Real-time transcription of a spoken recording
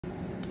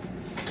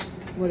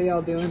What are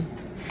y'all doing?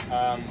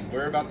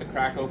 We're about to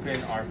crack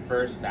open our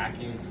first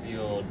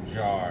vacuum-sealed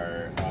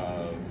jar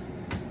of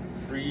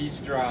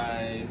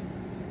freeze-dried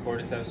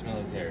Cordyceps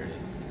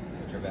militaris.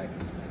 Which are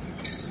vacuum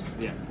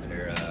sealed. Yeah.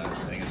 They're, I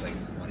think it's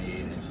like 28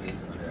 inches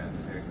under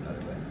atmospheric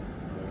other way.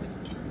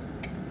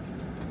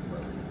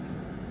 Slowly.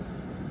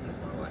 I just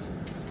want to watch it.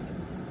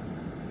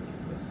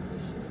 Listen to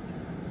this shit.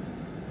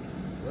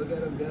 Look at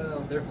them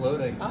go. They're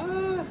floating.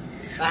 Ah!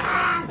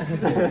 Ah!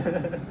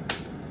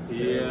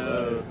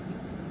 Yeah.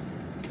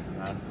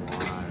 That's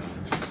wild.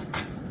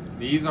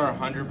 These are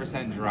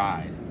 100%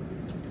 dried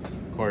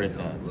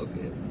Cordyceps. Look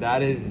at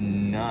that is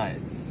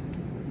nuts.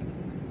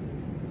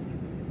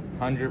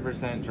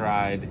 100%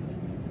 dried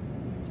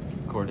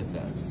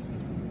Cordyceps.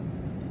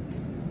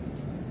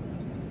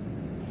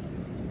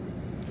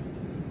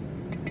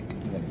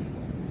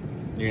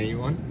 You gonna eat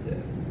one? Yeah.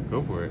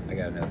 Go for it. I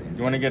gotta know the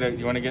You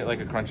wanna get like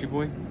a crunchy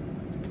boy?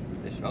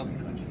 They should all be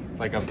crunchy.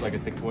 Like a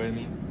thick boy, I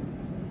mean?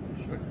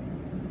 Sure.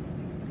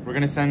 We're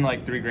gonna send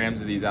like 3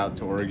 grams of these out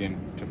to Oregon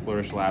to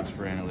Flourish Labs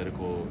for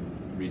analytical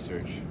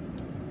research.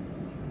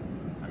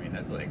 I mean,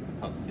 that's like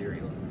puff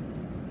cereal.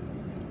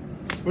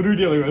 What are we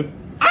dealing with?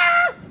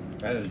 Ah!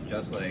 That is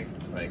just like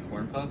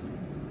corn puff.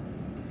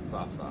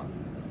 Soft.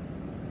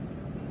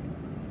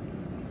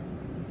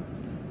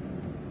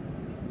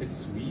 It's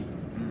sweet.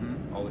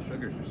 Mm-hmm. All the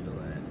sugars are still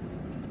in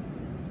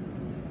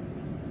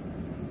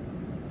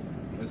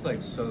it. It's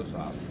like so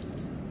soft.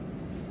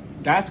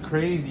 That's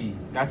crazy.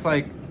 That's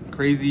like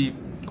crazy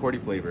Cordy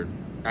flavored.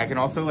 I can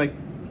also like,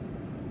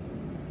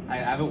 I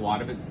have a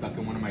lot of it stuck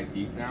in one of my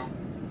teeth now,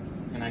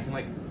 and I can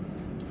like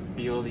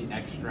feel the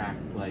extract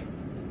like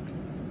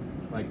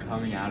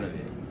coming out of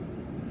it.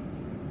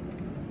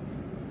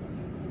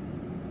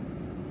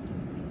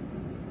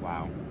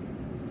 Wow,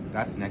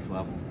 that's next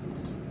level.